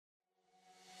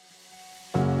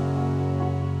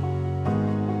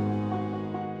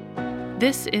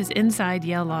This is Inside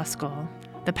Yale Law School,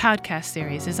 the podcast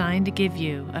series designed to give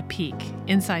you a peek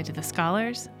inside to the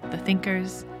scholars, the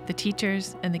thinkers, the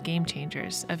teachers, and the game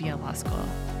changers of Yale Law School.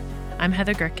 I'm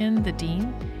Heather Gerken, the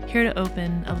dean, here to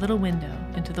open a little window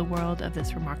into the world of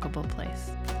this remarkable place.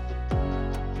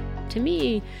 To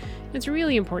me, it's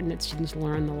really important that students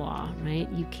learn the law, right?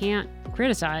 You can't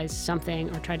criticize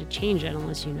something or try to change it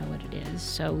unless you know what it is.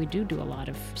 So we do a lot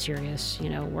of serious,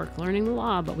 work learning the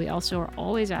law, but we also are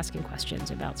always asking questions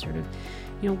about sort of,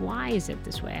 why is it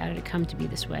this way? How did it come to be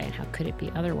this way? And how could it be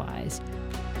otherwise?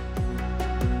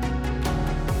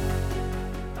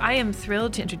 I am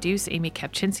thrilled to introduce Amy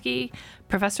Kapczynski,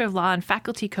 professor of law and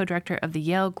faculty co-director of the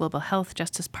Yale Global Health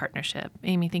Justice Partnership.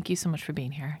 Amy, thank you so much for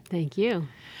being here. Thank you.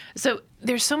 So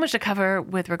there's so much to cover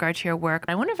with regard to your work.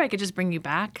 I wonder if I could just bring you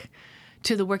back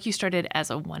to the work you started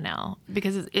as a 1L,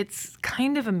 because it's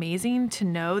kind of amazing to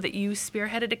know that you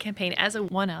spearheaded a campaign as a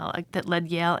 1L that led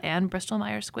Yale and Bristol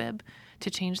Myers Squibb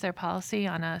to change their policy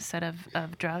on a set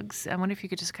of drugs. I wonder if you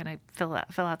could just kind of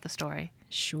fill out the story.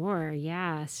 Sure,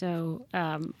 yeah. So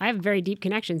I have very deep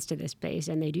connections to this space,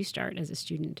 and they do start as a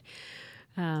student.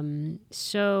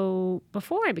 So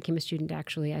before I became a student,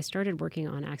 actually, I started working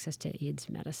on access to AIDS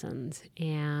medicines.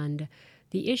 And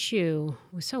the issue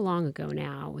was so long ago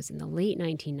now, was in the late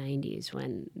 1990s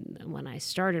when I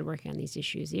started working on these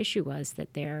issues. The issue was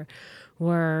that there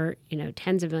were,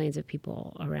 tens of millions of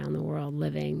people around the world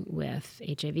living with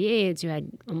HIV/AIDS who had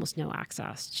almost no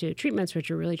access to treatments, which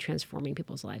are really transforming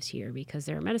people's lives here, because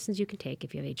there are medicines you can take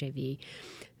if you have HIV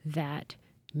that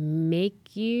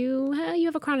make you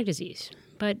have a chronic disease,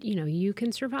 but you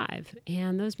can survive.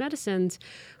 And those medicines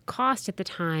cost at the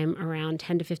time around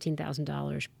 $10,000 to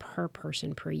 $15,000 per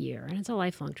person per year, and it's a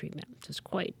lifelong treatment.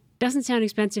 So it doesn't sound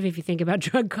expensive if you think about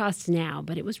drug costs now,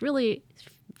 but it was really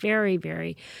very,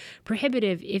 very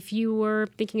prohibitive if you were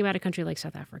thinking about a country like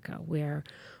South Africa, where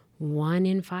 1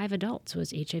 in 5 adults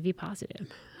was HIV positive.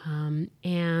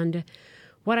 And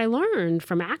what I learned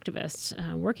from activists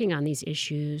working on these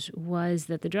issues was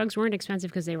that the drugs weren't expensive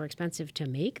because they were expensive to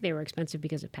make. They were expensive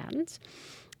because of patents.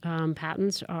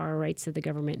 Patents are rights that the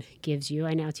government gives you.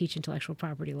 I now teach intellectual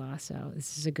property law, so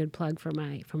this is a good plug for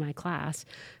my class.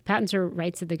 Patents are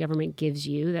rights that the government gives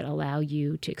you that allow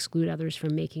you to exclude others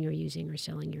from making or using or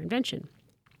selling your invention.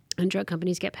 And drug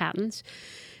companies get patents,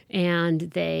 and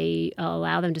they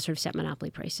allow them to sort of set monopoly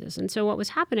prices. And so what was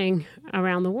happening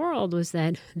around the world was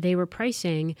that they were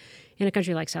pricing, in a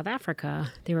country like South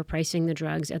Africa, they were pricing the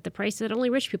drugs at the price that only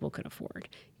rich people could afford,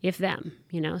 if them,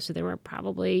 So there were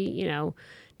probably,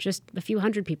 just a few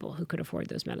hundred people who could afford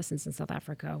those medicines in South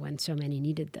Africa when so many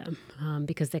needed them,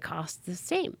 because they cost the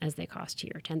same as they cost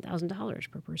here, $10,000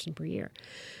 per person per year.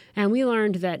 And we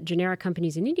learned that generic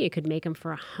companies in India could make them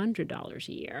for $100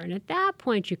 a year. And at that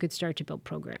point, you could start to build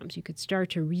programs. You could start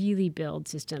to really build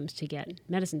systems to get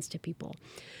medicines to people.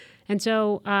 And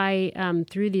so I,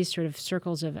 through these sort of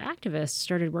circles of activists,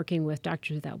 started working with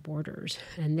Doctors Without Borders.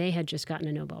 And they had just gotten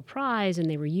a Nobel Prize, and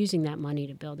they were using that money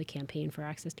to build a campaign for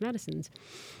access to medicines.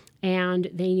 And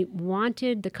they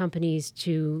wanted the companies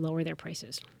to lower their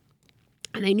prices.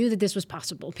 And they knew that this was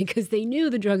possible because they knew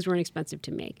the drugs weren't expensive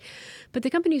to make. But the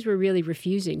companies were really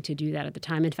refusing to do that at the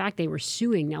time. In fact, they were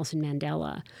suing Nelson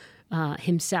Mandela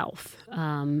himself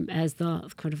as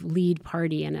the kind of lead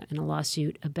party in a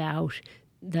lawsuit about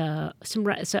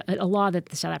a law that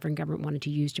the South African government wanted to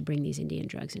use to bring these Indian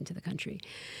drugs into the country.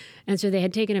 And so they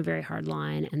had taken a very hard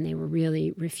line, and they were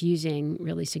really refusing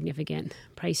really significant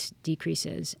price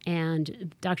decreases.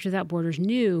 And Doctors Without Borders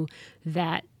knew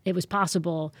that it was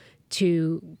possible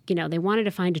to, they wanted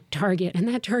to find a target, and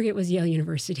that target was Yale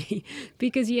University,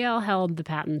 because Yale held the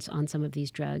patents on some of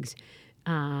these drugs,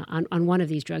 on one of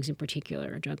these drugs in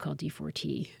particular, a drug called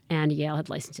D4T, and Yale had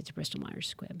licensed it to Bristol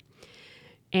Myers Squibb.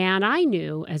 And I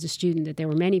knew as a student that there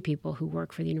were many people who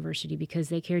work for the university because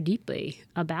they care deeply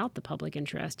about the public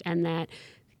interest, and that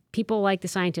people like the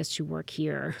scientists who work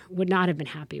here would not have been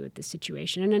happy with this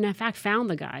situation. And in fact, found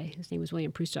the guy, his name was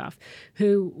William Prustoff,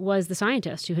 who was the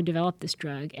scientist who had developed this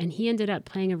drug. And he ended up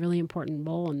playing a really important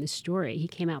role in this story. He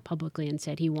came out publicly and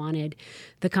said he wanted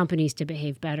the companies to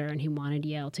behave better, and he wanted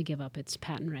Yale to give up its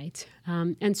patent rights.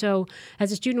 And so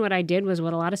as a student, what I did was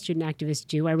what a lot of student activists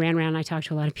do. I ran around, I talked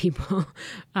to a lot of people,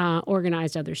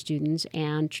 organized other students,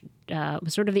 and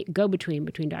was sort of the go-between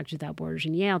between Doctors Without Borders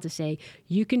and Yale to say,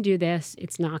 you can do this.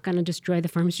 It's not not going to destroy the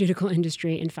pharmaceutical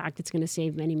industry. In fact, it's going to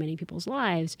save many, many people's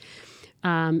lives.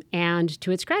 And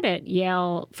to its credit,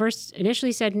 Yale first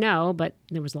initially said no, but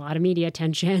there was a lot of media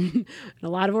attention, a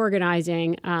lot of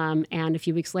organizing. And a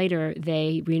few weeks later,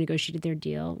 they renegotiated their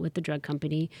deal with the drug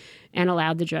company and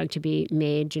allowed the drug to be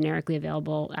made generically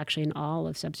available actually in all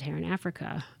of sub-Saharan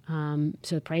Africa.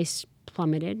 So the price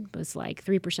plummeted, was like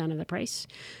 3% of the price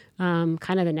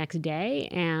kind of the next day.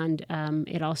 And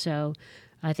it also,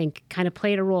 I think, kind of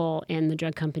played a role in the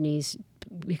drug companies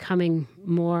coming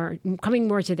more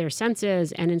to their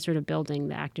senses and in sort of building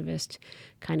the activist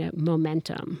kind of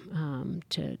momentum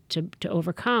to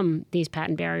overcome these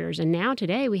patent barriers. And now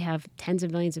today we have tens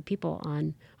of millions of people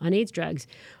on AIDS drugs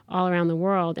all around the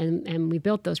world, and we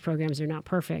built those programs. They're not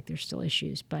perfect. There's still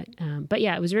issues, but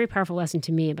yeah, it was a very powerful lesson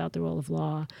to me about the role of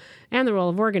law and the role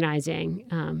of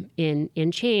organizing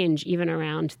in change, even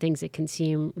around things that can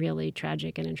seem really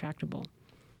tragic and intractable.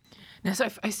 Now, so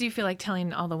I do feel like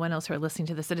telling all the 1Ls who are listening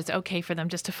to this that it's okay for them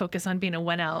just to focus on being a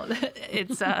 1L.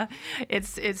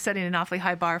 It's setting an awfully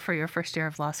high bar for your first year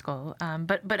of law school.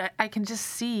 But I can just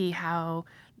see how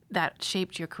that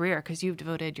shaped your career, because you've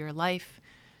devoted your life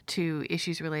to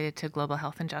issues related to global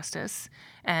health and justice,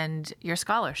 and your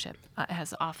scholarship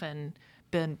has often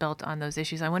been built on those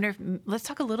issues. I wonder if, let's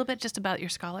talk a little bit just about your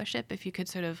scholarship, if you could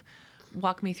sort of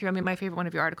walk me through. I mean, my favorite one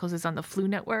of your articles is on the flu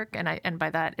network, and by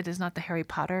that it is not the Harry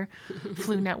Potter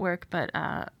flu network, but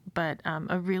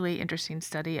a really interesting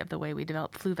study of the way we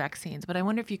develop flu vaccines. But I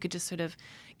wonder if you could just sort of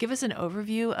give us an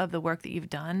overview of the work that you've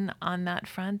done on that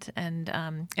front and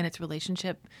its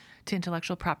relationship to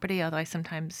intellectual property. Although I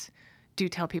sometimes do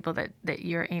tell people that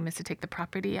your aim is to take the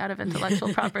property out of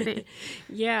intellectual property.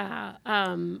 Yeah.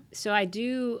 So I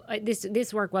do.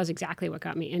 This work was exactly what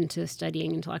got me into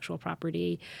studying intellectual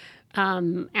property.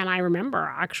 And I remember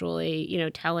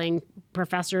actually, telling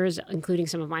professors, including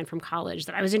some of mine from college,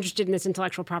 that I was interested in this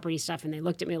intellectual property stuff. And they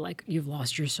looked at me like, "You've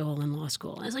lost your soul in law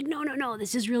school." And I was like, no,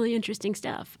 this is really interesting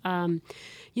stuff.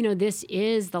 This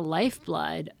is the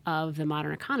lifeblood of the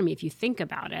modern economy, if you think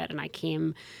about it. And I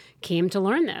came to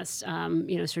learn this,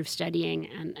 sort of studying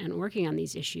and working on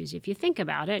these issues. If you think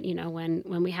about it,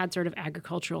 when we had sort of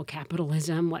agricultural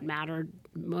capitalism, what mattered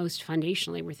most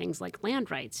foundationally were things like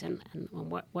land rights and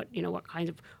what kinds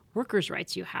of workers'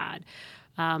 rights you had.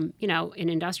 In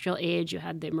industrial age, you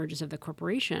had the emergence of the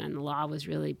corporation, and the law was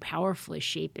really powerfully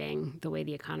shaping the way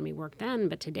the economy worked then.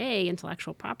 But today,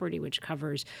 intellectual property, which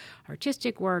covers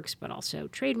artistic works, but also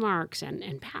trademarks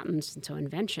and patents, and so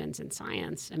inventions and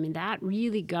science, I mean, that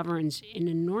really governs an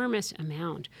enormous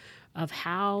amount of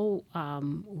how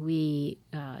we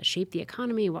shape the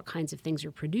economy, what kinds of things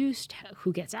are produced,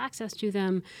 who gets access to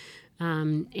them,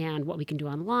 and what we can do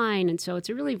online. And so it's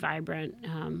a really vibrant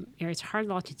area. It's hard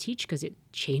law to teach because it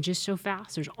changes so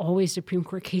fast. There's always Supreme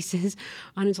Court cases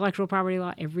on intellectual property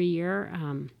law every year.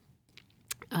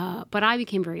 But I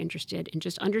became very interested in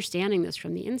just understanding this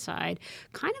from the inside,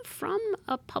 kind of from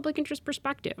a public interest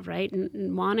perspective, right?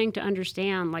 And wanting to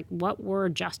understand, like, what were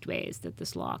just ways that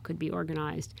this law could be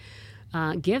organized,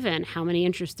 given how many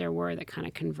interests there were that kind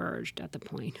of converged at the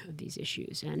point of these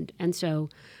issues. And so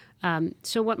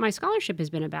what my scholarship has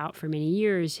been about for many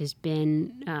years has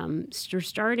been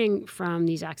starting from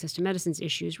these access to medicines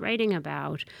issues, writing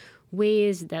about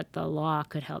ways that the law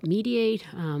could help mediate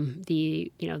the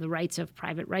rights of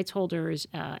private rights holders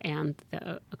and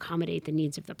accommodate the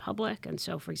needs of the public. And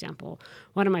so, for example,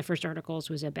 one of my first articles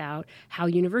was about how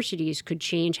universities could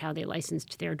change how they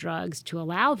licensed their drugs to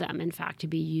allow them, in fact, to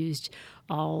be used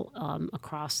all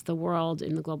across the world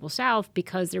in the global south,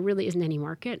 because there really isn't any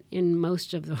market in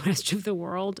most of the rest of the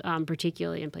world,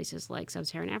 particularly in places like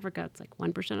sub-Saharan Africa. It's like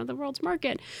 1% of the world's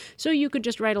market. So you could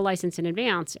just write a license in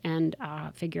advance and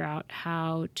figure out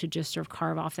how to just sort of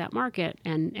carve off that market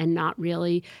and not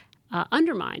really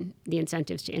undermine the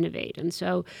incentives to innovate. And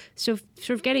so sort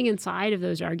of getting inside of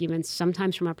those arguments,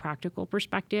 sometimes from a practical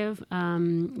perspective,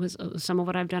 was some of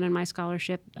what I've done in my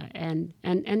scholarship, and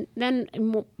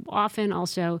then often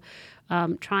also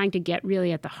trying to get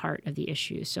really at the heart of the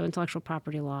issues. So intellectual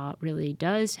property law really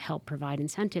does help provide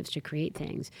incentives to create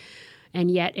things. And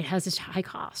yet it has this high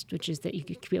cost, which is that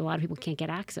a lot of people can't get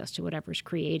access to whatever's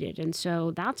created. And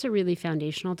so that's a really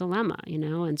foundational dilemma,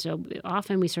 And so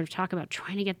often we sort of talk about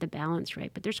trying to get the balance right.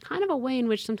 But there's kind of a way in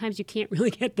which sometimes you can't really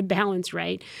get the balance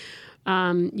right.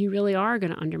 You really are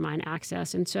going to undermine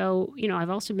access. And so, I've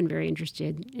also been very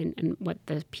interested in what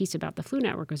the piece about the flu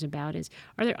network was about is,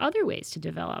 are there other ways to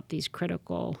develop these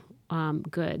critical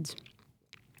goods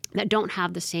that don't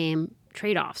have the same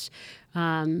trade-offs. There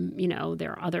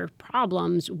are other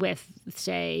problems with,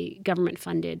 say,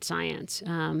 government-funded science.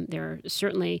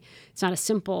 It's not a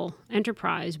simple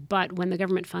enterprise, but when the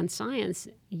government funds science,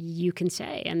 you can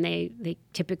say, and they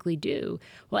typically do,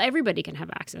 well, everybody can have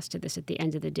access to this at the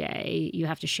end of the day. You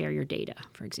have to share your data,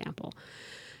 for example.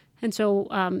 And so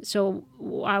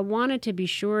I wanted to be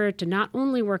sure to not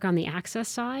only work on the access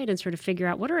side and sort of figure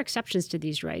out what are exceptions to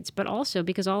these rights, but also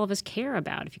because all of us care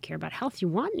about, if you care about health, you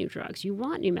want new drugs, you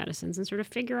want new medicines, and sort of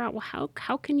figure out, well,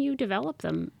 how can you develop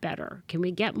them better? Can we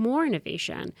get more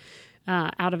innovation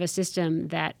out of a system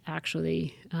that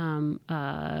actually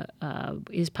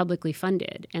is publicly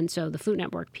funded? And so the Flu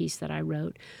Network piece that I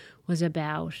wrote was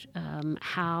about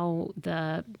how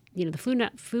the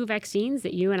flu vaccines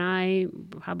that you and I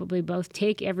probably both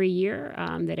take every year,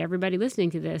 that everybody listening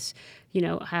to this,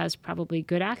 has probably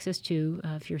good access to,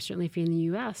 if you're in the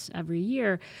U.S. every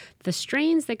year. The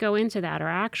strains that go into that are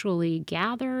actually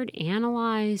gathered,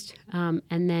 analyzed, and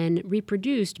then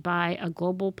reproduced by a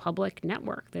global public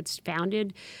network that's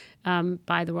founded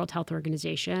by the World Health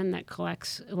Organization, that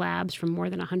collects labs from more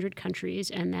than 100 countries,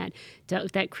 and that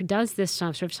does this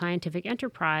sort of scientific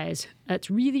enterprise that's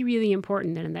really, really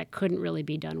important and that couldn't really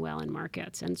be done well in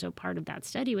markets. And so part of that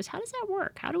study was, how does that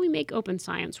work? How do we make open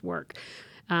science work?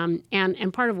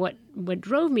 And part of what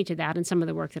drove me to that, and some of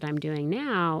the work that I'm doing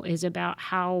now, is about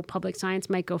how public science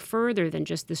might go further than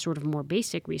just this sort of more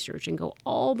basic research and go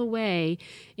all the way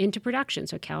into production.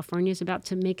 So California is about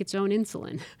to make its own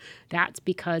insulin. That's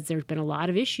because there's been a lot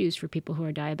of issues for people who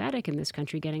are diabetic in this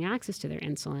country getting access to their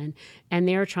insulin, and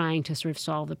they're trying to sort of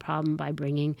solve the problem by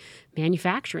bringing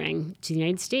manufacturing to the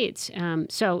United States.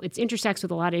 So it intersects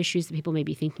with a lot of issues that people may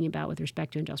be thinking about with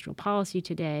respect to industrial policy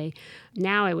today.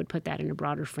 Now I would put that in a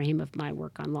broader frame of my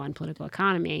work on law and political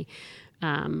economy,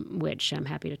 which I'm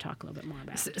happy to talk a little bit more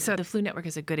about. So the Flu Network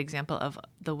is a good example of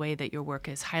the way that your work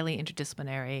is highly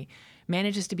interdisciplinary,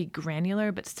 manages to be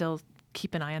granular, but still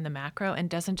keep an eye on the macro, and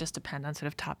doesn't just depend on sort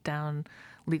of top-down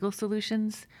legal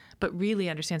solutions, but really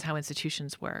understands how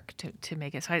institutions work to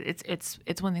make it. So it's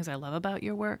one of the things I love about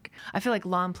your work. I feel like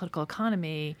law and political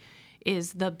economy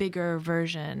is the bigger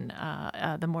version,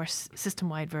 the more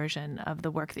system-wide version of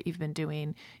the work that you've been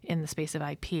doing in the space of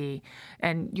IP.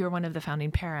 And you're one of the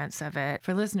founding parents of it.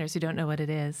 For listeners who don't know what it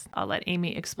is, I'll let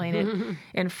Amy explain it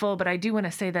in full. But I do want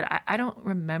to say that I don't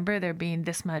remember there being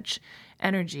this much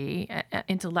energy,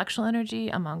 intellectual energy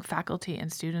among faculty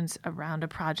and students around a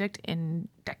project in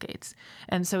decades.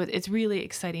 And so it's really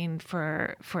exciting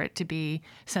for it to be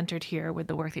centered here with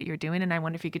the work that you're doing. And I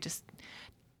wonder if you could just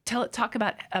talk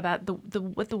about the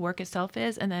what the work itself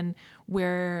is, and then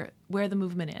where the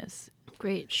movement is.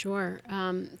 Great, sure.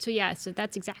 So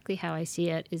that's exactly how I see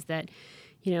it, is that,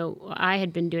 I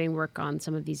had been doing work on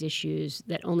some of these issues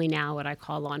that only now what I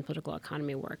call law and political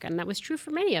economy work. And that was true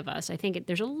for many of us. I think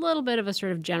there's a little bit of a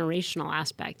sort of generational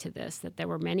aspect to this, that there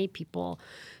were many people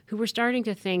who were starting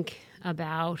to think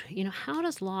about, how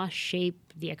does law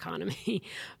shape the economy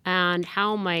and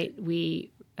how might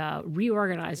we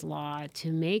reorganize law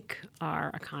to make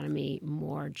our economy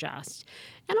more just,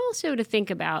 and also to think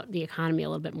about the economy a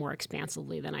little bit more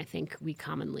expansively than I think we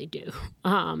commonly do.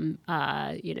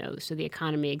 So the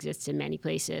economy exists in many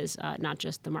places, not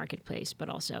just the marketplace, but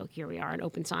also here we are in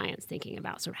open science, thinking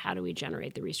about sort of how do we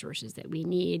generate the resources that we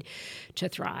need to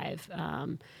thrive.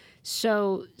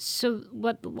 So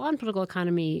what the law and political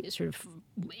economy sort of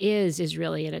is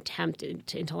really an attempt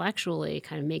to intellectually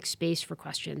kind of make space for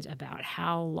questions about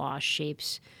how law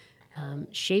shapes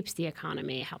the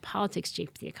economy, how politics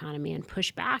shapes the economy, and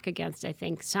push back against, I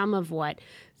think, some of what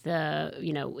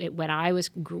when I was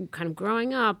kind of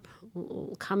growing up,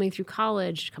 coming through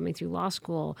college, coming through law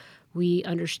school, we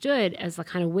understood as the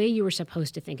kind of way you were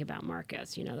supposed to think about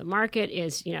markets. The market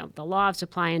is, the law of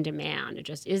supply and demand. It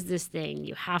just is this thing.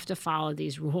 You have to follow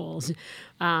these rules.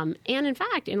 And in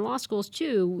fact, in law schools,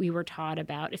 too, we were taught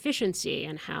about efficiency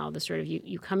and how the sort of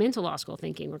you come into law school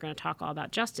thinking we're going to talk all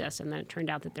about justice. And then it turned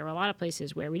out that there were a lot of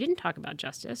places where we didn't talk about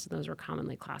justice. And those were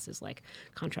commonly classes like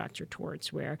contracts or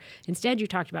torts, where instead you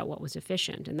talked about what was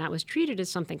efficient. And that was treated as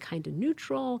something kind of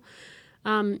neutral.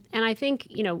 And I think,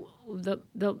 the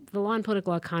law and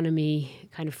political economy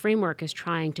kind of framework is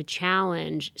trying to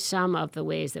challenge some of the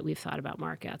ways that we've thought about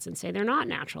markets and say they're not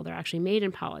natural. They're actually made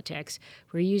in politics.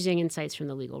 We're using insights from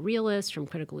the legal realists, from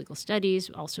critical legal studies,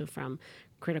 also from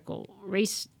critical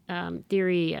race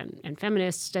theory and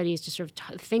feminist studies to sort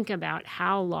of think about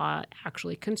how law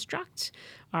actually constructs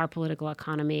our political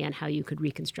economy and how you could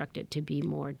reconstruct it to be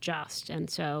more just. And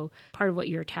so part of what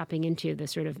you're tapping into, the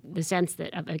sort of the sense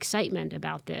of excitement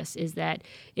about this, is that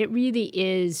it really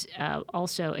is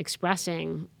also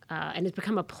expressing and it's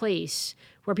become a place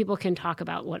where people can talk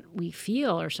about what we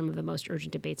feel are some of the most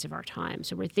urgent debates of our time.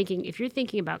 So we're thinking, if you're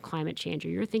thinking about climate change or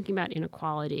you're thinking about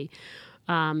inequality,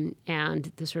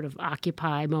 and the sort of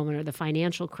Occupy moment or the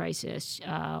financial crisis,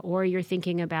 or you're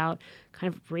thinking about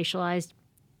kind of racialized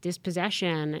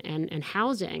dispossession and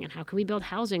housing and how can we build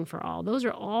housing for all. Those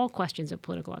are all questions of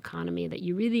political economy that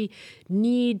you really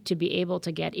need to be able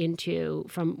to get into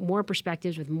from more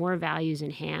perspectives with more values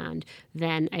in hand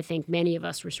than I think many of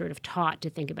us were sort of taught to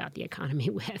think about the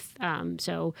economy with.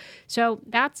 So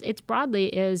it's broadly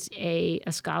is a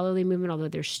scholarly movement, although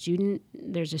there's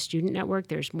a student network.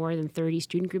 There's more than 30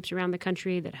 student groups around the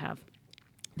country that have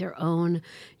their own,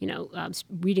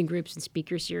 reading groups and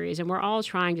speaker series. And we're all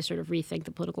trying to sort of rethink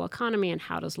the political economy and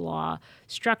how does law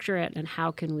structure it and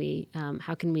how can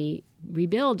we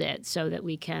rebuild it so that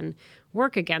we can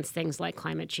work against things like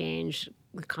climate change,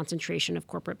 the concentration of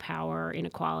corporate power,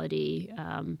 inequality,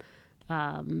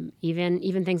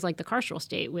 even things like the carceral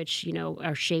state, which,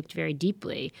 are shaped very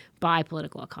deeply by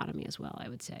political economy as well, I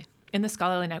would say. In the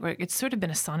scholarly network, it's sort of been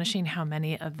astonishing how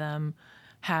many of them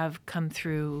have come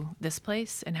through this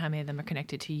place and how many of them are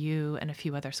connected to you and a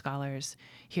few other scholars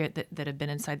here that have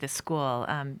been inside this school.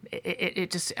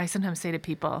 I sometimes say to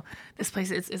people, this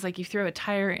place is like you throw a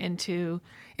tire into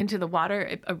the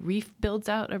water, a reef builds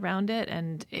out around it,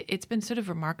 and it's been sort of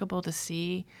remarkable to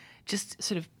see just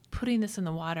sort of putting this in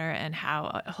the water and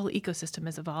how a whole ecosystem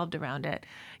has evolved around it.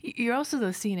 You're also,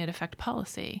 though, seeing it affect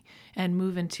policy and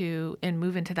move into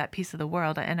that piece of the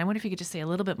world. And I wonder if you could just say a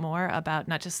little bit more about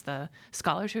not just the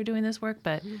scholars who are doing this work,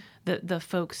 but the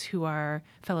folks who are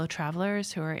fellow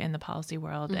travelers who are in the policy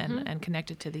world and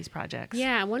connected to these projects.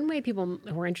 Yeah, one way people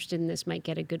who are interested in this might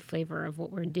get a good flavor of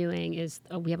what we're doing is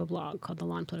we have a blog called the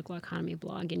Law and Political Economy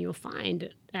blog, and you'll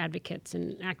find advocates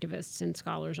and activists and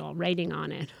scholars all writing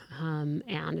on it.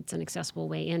 And it's an accessible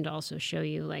way in to also show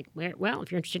you, if you're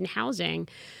interested in housing,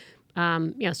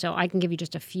 so I can give you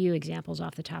just a few examples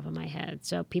off the top of my head.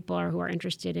 So people who are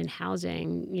interested in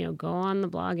housing, go on the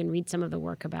blog and read some of the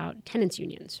work about tenants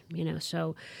unions.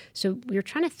 So we're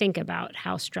trying to think about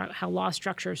how law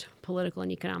structures political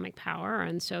and economic power,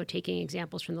 and so taking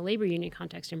examples from the labor union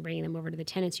context and bringing them over to the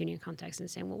tenants union context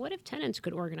and saying, well, what if tenants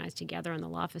could organize together and the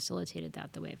law facilitated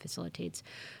that the way it facilitates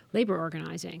labor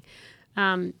organizing?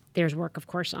 There's work, of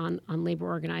course, on labor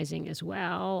organizing as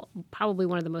well. Probably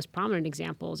one of the most prominent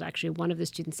examples, actually, one of the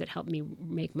students that helped me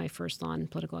make my first law and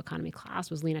political economy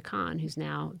class was Lena Khan, who's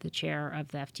now the chair of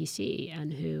the FTC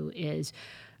and who is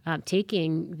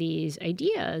taking these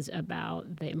ideas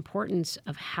about the importance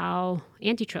of how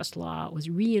antitrust law was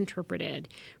reinterpreted,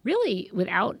 really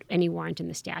without any warrant in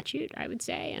the statute, I would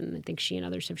say, and I think she and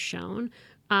others have shown,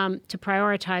 to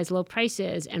prioritize low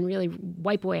prices and really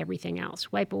wipe away everything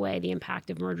else, wipe away the impact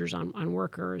of mergers on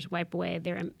workers, wipe away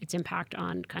its impact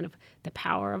on kind of the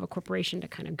power of a corporation to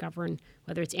kind of govern,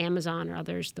 whether it's Amazon or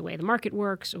others, the way the market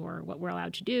works or what we're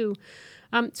allowed to do.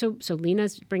 So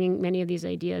Lena's bringing many of these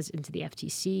ideas into the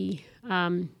FTC.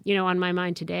 On my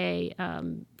mind today,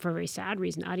 for a very sad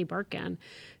reason, Adi Barkan,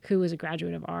 who was a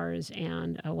graduate of ours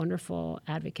and a wonderful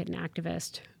advocate and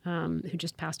activist who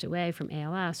just passed away from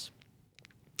ALS.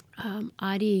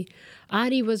 Adi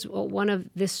was one of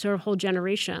this sort of whole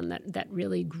generation that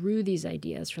really grew these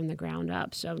ideas from the ground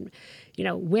up. So,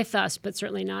 with us, but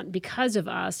certainly not because of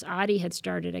us, Adi had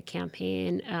started a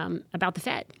campaign about the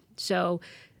Fed. So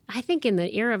I think in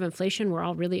the era of inflation, we're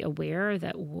all really aware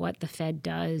that what the Fed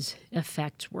does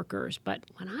affects workers. But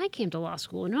when I came to law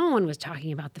school, no one was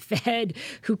talking about the Fed.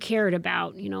 Who cared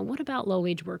about, what about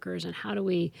low-wage workers and how do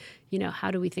we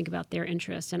think about their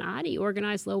interests? And Adi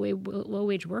organized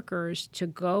low-wage workers to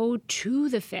go to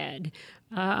the Fed.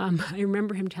 I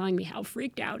remember him telling me how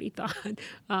freaked out he thought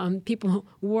people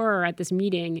were at this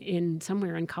meeting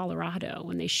somewhere in Colorado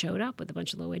when they showed up with a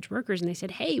bunch of low-wage workers and they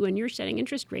said, hey, when you're setting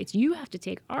interest rates, you have to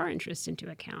take our interests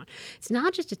into account. It's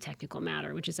not just a technical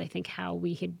matter, which is, I think, how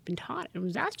we had been taught.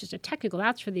 That's just a technical,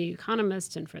 that's for the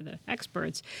economists and for the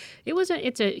experts.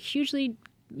 It's a hugely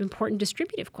important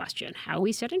distributive question, how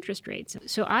we set interest rates.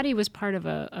 So Adi was part of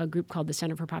a group called the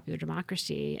Center for Popular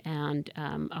Democracy, and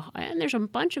there's a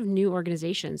bunch of new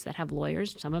organizations that have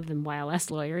lawyers, some of them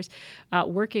YLS lawyers,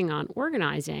 working on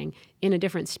organizing in a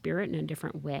different spirit, in a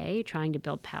different way, trying to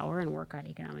build power and work on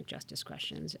economic justice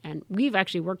questions. And we've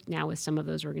actually worked now with some of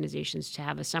those organizations to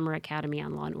have a summer academy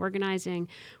on law and organizing,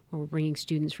 where we're bringing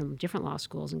students from different law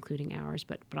schools, including ours,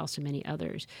 but also many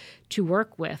others, to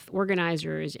work with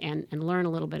organizers and learn a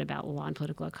little bit about law and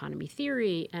political economy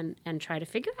theory and try to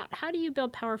figure out how do you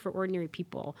build power for ordinary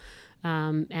people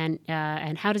and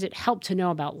how does it help to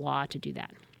know about law to do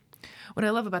that. What I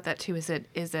love about that too is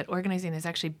that organizing has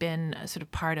actually been a sort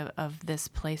of part of this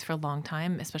place for a long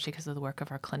time, especially because of the work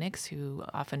of our clinics, who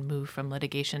often move from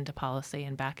litigation to policy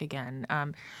and back again.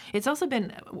 It's also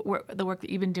been the work that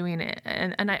you've been doing,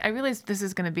 and I realize this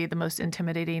is going to be the most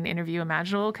intimidating interview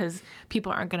imaginable because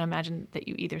people aren't going to imagine that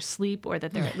you either sleep or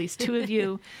that there are at least two of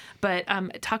you. But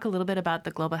talk a little bit about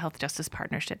the Global Health Justice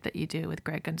Partnership that you do with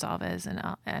Greg Gonzalez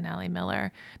and Ali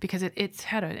Miller, because it's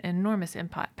had an enormous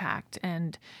impact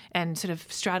and sort of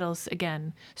straddles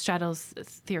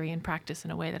theory and practice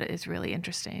in a way that is really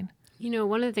interesting. You know,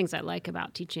 one of the things I like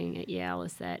about teaching at Yale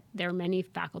is that there are many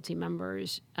faculty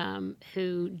members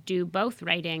who do both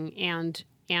writing and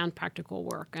practical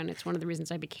work, and it's one of the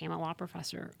reasons I became a law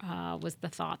professor. Was the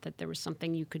thought that there was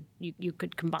something you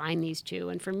could combine these two,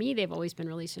 and for me, they've always been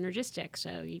really synergistic.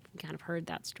 So you've kind of heard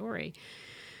that story.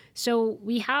 So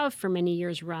we have for many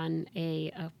years run a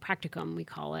practicum, we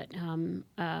call it,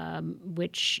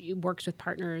 which works with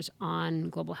partners on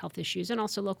global health issues and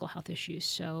also local health issues.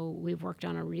 So we've worked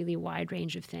on a really wide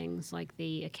range of things like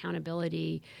the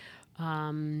accountability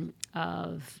of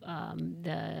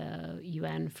the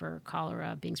UN for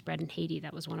cholera being spread in Haiti.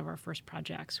 That was one of our first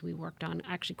projects. We worked on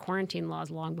actually quarantine laws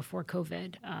long before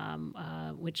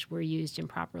COVID, which were used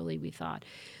improperly, we thought.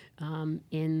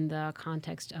 In the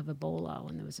context of Ebola,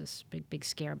 when there was this big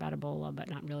scare about Ebola, but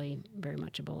not really very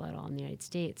much Ebola at all in the United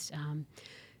States.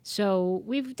 So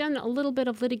we've done a little bit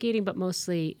of litigating, but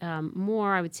mostly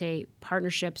more, I would say,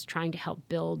 partnerships trying to help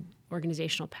build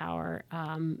organizational power,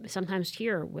 sometimes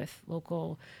here with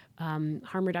local harm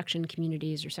reduction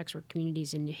communities or sex work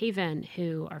communities in New Haven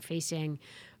who are facing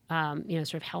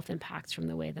sort of health impacts from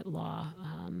the way that law,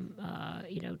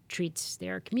 treats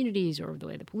their communities or the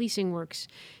way the policing works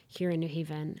here in New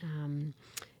Haven.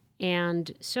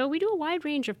 And so we do a wide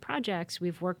range of projects.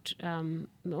 We've worked, a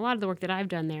lot of the work that I've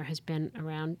done there has been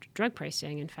around drug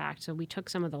pricing, in fact. So we took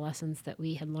some of the lessons that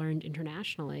we had learned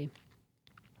internationally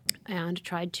and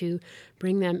tried to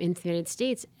bring them into the United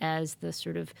States as the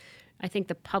sort of, I think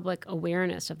the public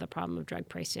awareness of the problem of drug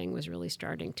pricing was really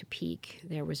starting to peak.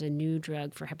 There was a new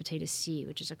drug for hepatitis C,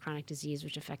 which is a chronic disease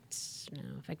which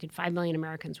affected 5 million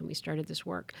Americans when we started this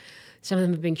work. Some of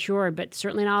them have been cured, but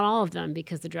certainly not all of them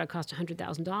because the drug cost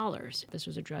 $100,000. This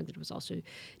was a drug that was also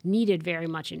needed very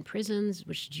much in prisons,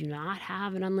 which do not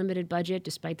have an unlimited budget,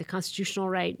 despite the constitutional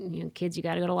right. Kids, you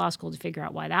got to go to law school to figure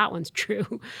out why that one's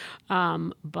true.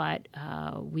 But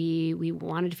we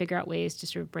wanted to figure out ways to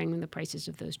sort of bring the prices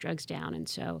of those drugs down. And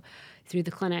so through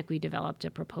the clinic, we developed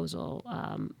a proposal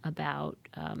about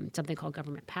something called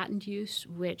government patent use,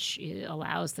 which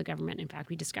allows the government, in fact,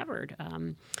 we discovered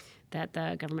that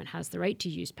the government has the right to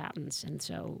use patents. And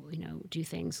so, do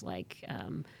things like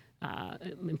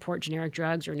import generic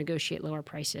drugs or negotiate lower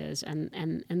prices.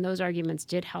 And those arguments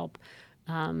did help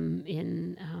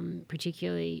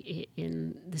particularly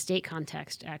in the state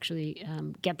context, actually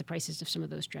get the prices of some of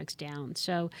those drugs down.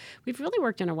 So we've really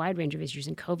worked on a wide range of issues.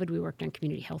 In COVID, we worked on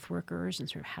community health workers and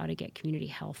sort of how to get community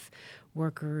health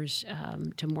workers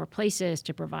to more places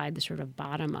to provide the sort of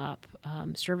bottom-up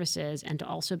services and to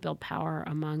also build power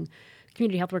among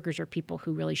community health workers are people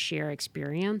who really share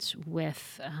experience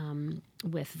with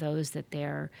those that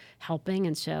they're helping.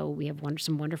 And so we have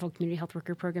some wonderful community health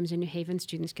worker programs in New Haven.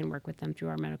 Students can work with them through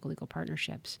our medical legal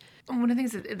partnerships. One of the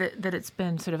things that it's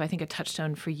been sort of, I think, a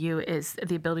touchstone for you is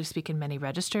the ability to speak in many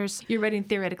registers. You're writing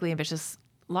theoretically ambitious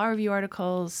law review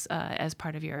articles as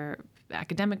part of your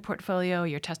academic portfolio.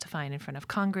 You're testifying in front of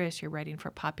Congress. You're writing for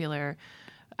popular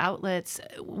outlets.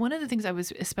 One of the things I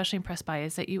was especially impressed by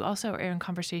is that you also are in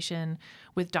conversation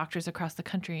with doctors across the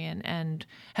country and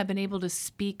have been able to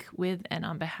speak with and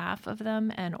on behalf of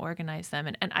them and organize them.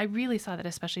 And I really saw that,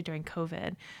 especially during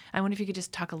COVID. I wonder if you could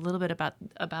just talk a little bit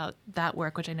about that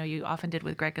work, which I know you often did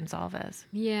with Greg Gonzalez.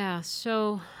 Yeah,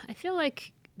 so I feel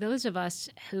like those of us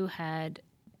who had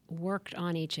worked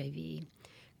on HIV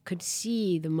could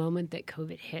see the moment that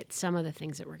COVID hit some of the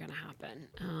things that were going to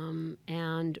happen.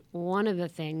 And one of the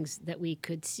things that we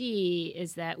could see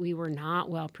is that we were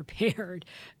not well prepared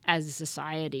as a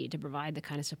society to provide the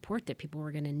kind of support that people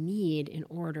were going to need in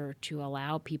order to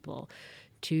allow people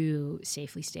to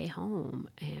safely stay home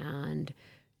and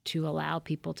to allow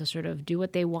people to sort of do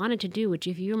what they wanted to do, which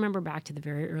if you remember back to the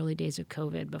very early days of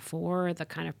COVID, before the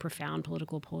kind of profound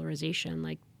political polarization,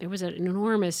 like there was an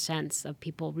enormous sense of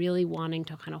people really wanting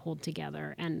to kind of hold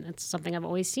together. And it's something I've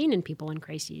always seen in people in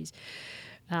crises.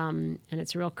 And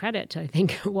it's a real credit to, I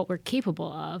think, what we're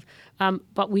capable of.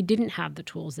 But we didn't have the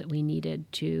tools that we needed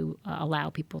to allow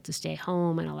people to stay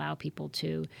home and allow people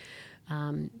to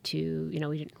to,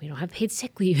 we don't have paid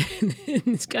sick leave in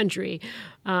this country.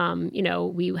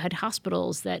 We had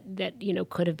hospitals that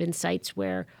could have been sites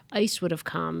where ICE would have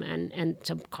come and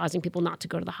so causing people not to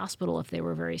go to the hospital if they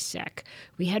were very sick.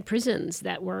 We had prisons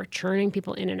that were churning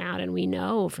people in and out, and we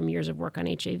know from years of work on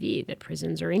HIV that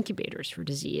prisons are incubators for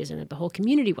disease and that the whole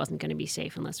community wasn't going to be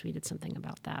safe unless we did something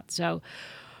about that. So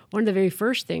one of the very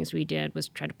first things we did was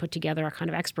try to put together a kind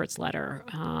of experts letter,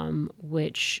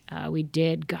 which we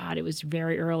did. God, it was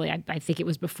very early. I think it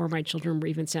was before my children were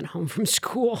even sent home from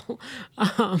school.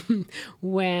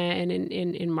 When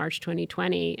in March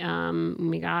 2020,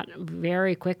 we got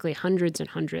very quickly hundreds and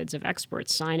hundreds of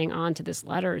experts signing on to this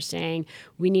letter saying,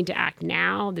 we need to act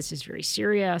now. This is very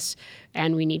serious.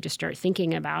 And we need to start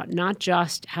thinking about not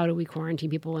just how do we quarantine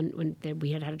people when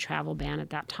we had a travel ban at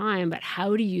that time, but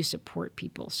how do you support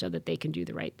people so that they can do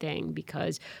the right thing?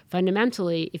 Because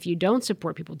fundamentally, if you don't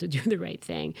support people to do the right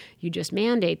thing, you just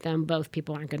mandate them, both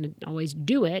people aren't going to always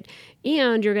do it,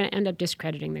 and you're going to end up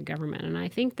discrediting the government. And I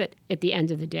think that at the end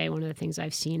of the day, one of the things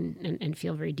I've seen and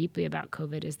feel very deeply about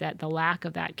COVID is that the lack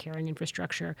of that caring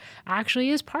infrastructure actually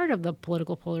is part of the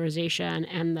political polarization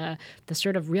and the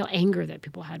sort of real anger that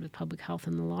people had with public health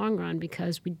in the long run,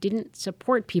 because we didn't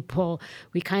support people.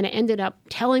 We kind of ended up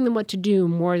telling them what to do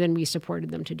more than we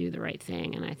supported them to do the right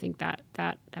thing. And I think that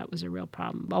was a real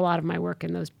problem. A lot of my work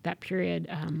in that period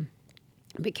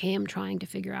became trying to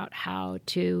figure out how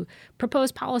to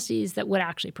propose policies that would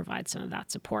actually provide some of that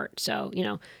support. So,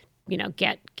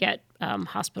 get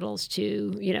hospitals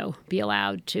to, be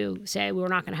allowed to say we're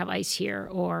not going to have ICE here,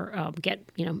 or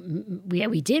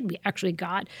we actually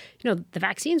got, the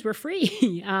vaccines were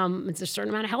free. A certain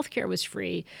amount of healthcare was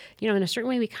free. In a certain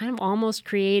way, we kind of almost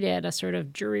created a sort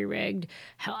of jury-rigged,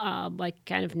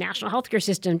 kind of national healthcare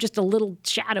system, just a little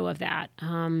shadow of that,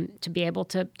 to be able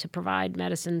to provide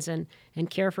medicines and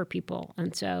care for people.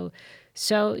 And so,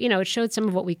 it showed some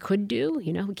of what we could do.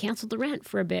 We canceled the rent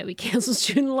for a bit. We canceled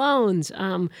student loans.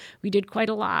 We did quite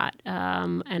a lot.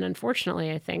 And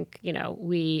unfortunately, I think,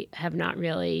 we have not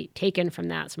really taken from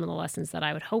that some of the lessons that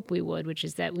I would hope we would, which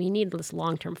is that we need this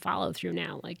long-term follow-through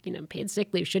now. Paid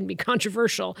sick leave shouldn't be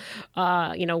controversial,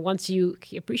 once you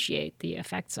appreciate the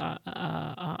effects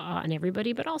on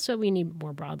everybody. But also we need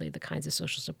more broadly the kinds of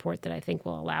social support that I think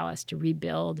will allow us to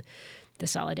rebuild the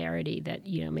solidarity that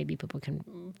maybe people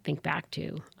can think back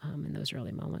to in those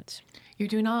early moments.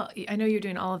 I know you're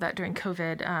doing all of that during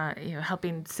COVID,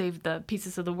 helping save the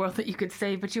pieces of the world that you could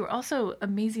save, but you were also,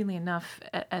 amazingly enough,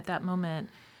 at that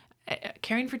moment,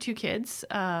 caring for 2 kids,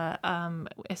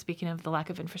 speaking of the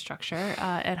lack of infrastructure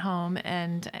at home,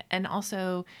 and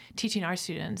also teaching our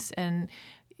students. And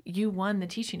you won the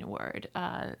teaching award,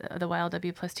 the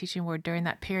YLW Plus Teaching Award during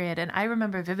that period. And I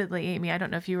remember vividly, Amy, I don't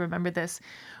know if you remember this,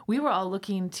 we were all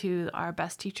looking to our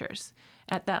best teachers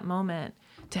at that moment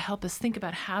to help us think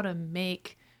about how to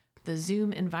make the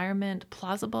Zoom environment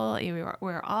plausible.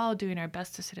 We're all doing our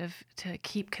best to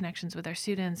keep connections with our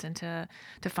students and to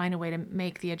find a way to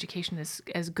make the education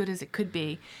as good as it could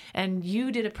be. And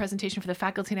you did a presentation for the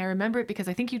faculty, and I remember it because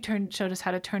I think you showed us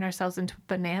how to turn ourselves into a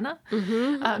banana.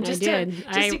 Mm-hmm.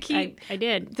 To keep I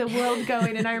did. the world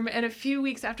going. And a few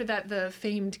weeks after that, the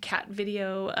famed cat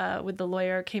video with the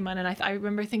lawyer came on, and I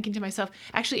remember thinking to myself,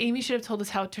 actually, Amy should have told us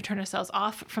how to turn ourselves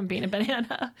off from being a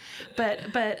banana.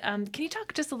 But can you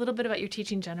talk just a little bit about your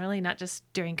teaching generally, not just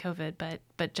during COVID,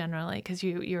 but generally, because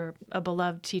you're a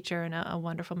beloved teacher and a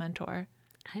wonderful mentor?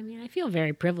 I mean, I feel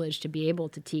very privileged to be able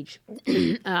to teach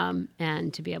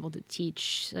and to be able to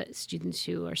teach students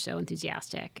who are so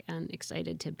enthusiastic and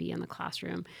excited to be in the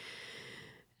classroom.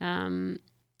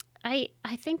 I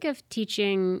think of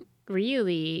teaching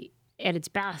really at its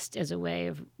best as a way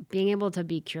of being able to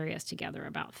be curious together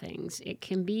about things. It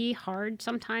can be hard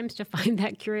sometimes to find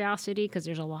that curiosity because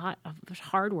there's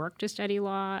hard work to study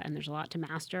law and there's a lot to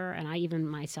master. And I even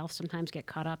myself sometimes get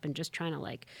caught up in just trying to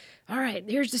all right,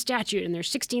 here's the statute and there's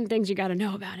 16 things you got to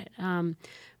know about it.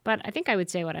 But I think I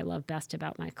would say what I love best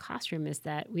about my classroom is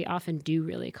that we often do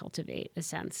really cultivate a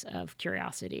sense of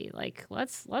curiosity.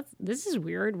 This is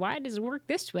weird. Why does it work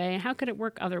this way? And how could it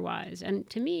work otherwise? And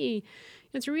to me,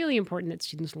 it's really important that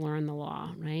students learn the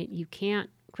law, right? You can't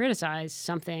criticize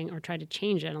something or try to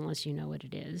change it unless you know what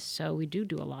it is. So we do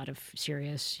a lot of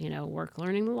serious, work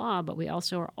learning the law, but we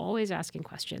also are always asking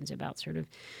questions about sort of,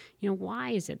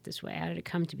 why is it this way? How did it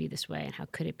come to be this way? And how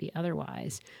could it be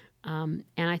otherwise? And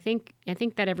I think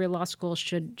that every law school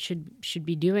should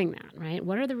be doing that, right?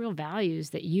 What are the real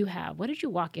values that you have? What did you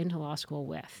walk into law school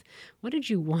with? What did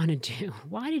you want to do?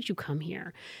 Why did you come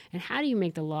here? And how do you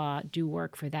make the law do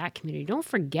work for that community? Don't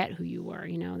forget who you were.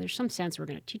 There's some sense we're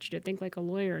going to teach you to think like a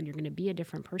lawyer and you're going to be a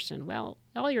different person. Well,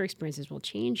 all your experiences will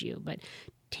change you, but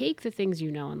take the things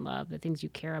you know and love, the things you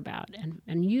care about,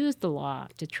 and use the law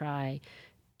to try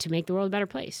to make the world a better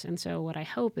place. And so what I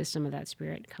hope is some of that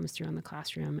spirit comes through in the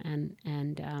classroom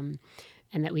and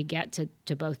that we get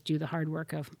to both do the hard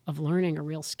work of learning a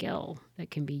real skill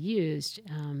that can be used,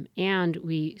 and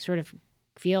we sort of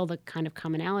feel the kind of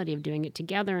commonality of doing it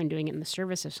together and doing it in the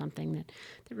service of something that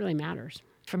really matters.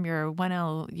 From your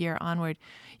 1L year onward,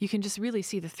 you can just really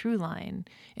see the through line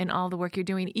in all the work you're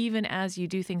doing, even as you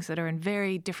do things that are in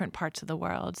very different parts of the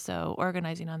world. So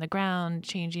organizing on the ground,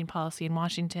 changing policy in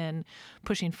Washington,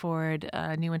 pushing forward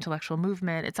a new intellectual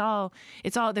movement. It's all,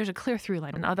 there's a clear through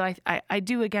line. And although I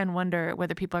do again wonder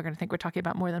whether people are going to think we're talking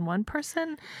about more than one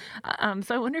person.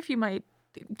 So I wonder if you might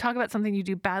talk about something you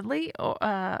do badly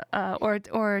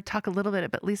or talk a little bit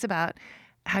at least about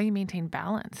how you maintain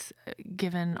balance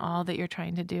given all that you're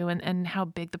trying to do and how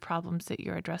big the problems that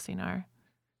you're addressing are.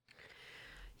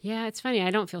 Yeah, it's funny.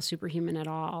 I don't feel superhuman at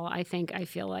all. I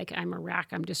feel like I'm a wreck.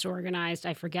 I'm disorganized.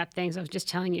 I forget things. I was just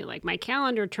telling you, like my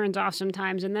calendar turns off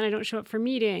sometimes and then I don't show up for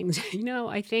meetings.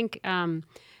 I think,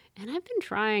 and I've been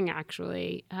trying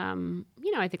actually,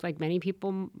 I think like many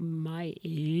people my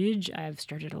age, I've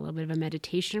started a little bit of a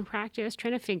meditation practice,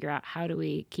 trying to figure out how do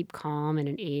we keep calm in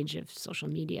an age of social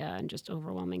media and just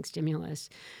overwhelming stimulus.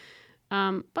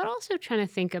 But also trying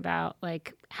to think about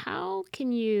like, how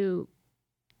can you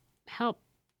help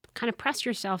kind of press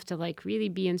yourself to like really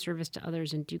be in service to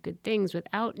others and do good things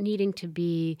without needing to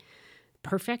be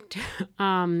perfect,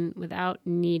 without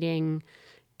needing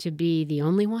to be the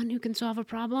only one who can solve a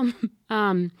problem.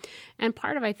 And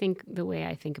part of, I think, the way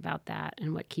I think about that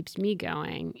and what keeps me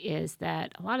going is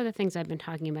that a lot of the things I've been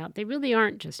talking about, they really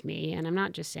aren't just me. And I'm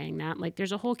not just saying that. Like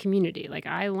there's a whole community. Like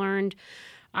I learned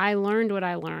what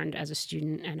I learned as a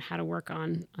student and how to work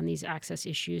on these access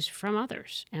issues from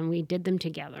others. And we did them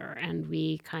together. And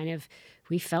we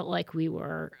felt like we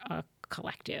were a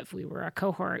collective. We were a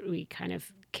cohort. We kind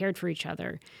of cared for each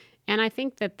other. And I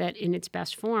think that in its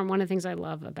best form, one of the things I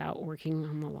love about working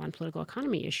on the law and political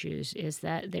economy issues is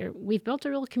that we've built a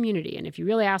real community. And if you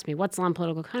really ask me, what's law and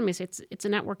political economy? It's a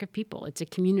network of people. It's a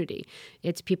community.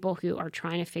 It's people who are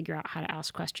trying to figure out how to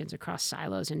ask questions across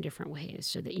silos in different ways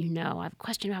so that I have a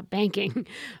question about banking,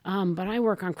 but I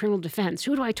work on criminal defense.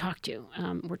 Who do I talk to?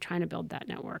 We're trying to build that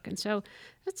network. And so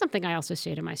that's something I also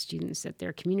say to my students, that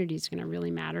their community is going to really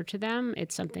matter to them.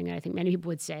 It's something that I think many people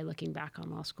would say looking back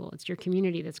on law school. It's your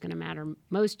community that's going to matter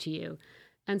most to you.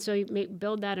 And so you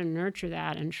build that and nurture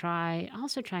that and try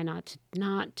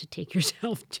not to take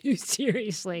yourself too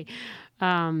seriously,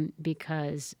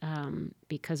 because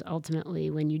ultimately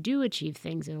when you do achieve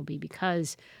things, it'll be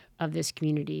because of this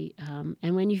community.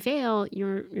 And when you fail,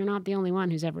 you're not the only one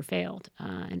who's ever failed.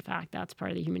 In fact, that's part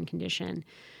of the human condition.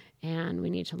 And we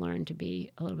need to learn to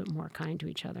be a little bit more kind to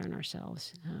each other and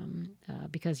ourselves,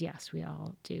 because, yes, we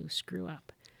all do screw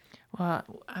up. Well,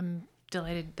 I'm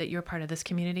delighted that you're part of this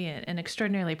community and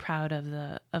extraordinarily proud of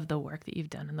the work that you've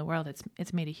done in the world.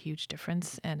 It's made a huge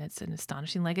difference, and it's an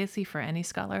astonishing legacy for any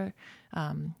scholar,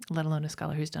 let alone a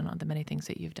scholar who's done all the many things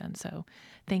that you've done. So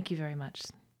thank you very much.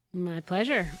 My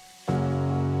pleasure.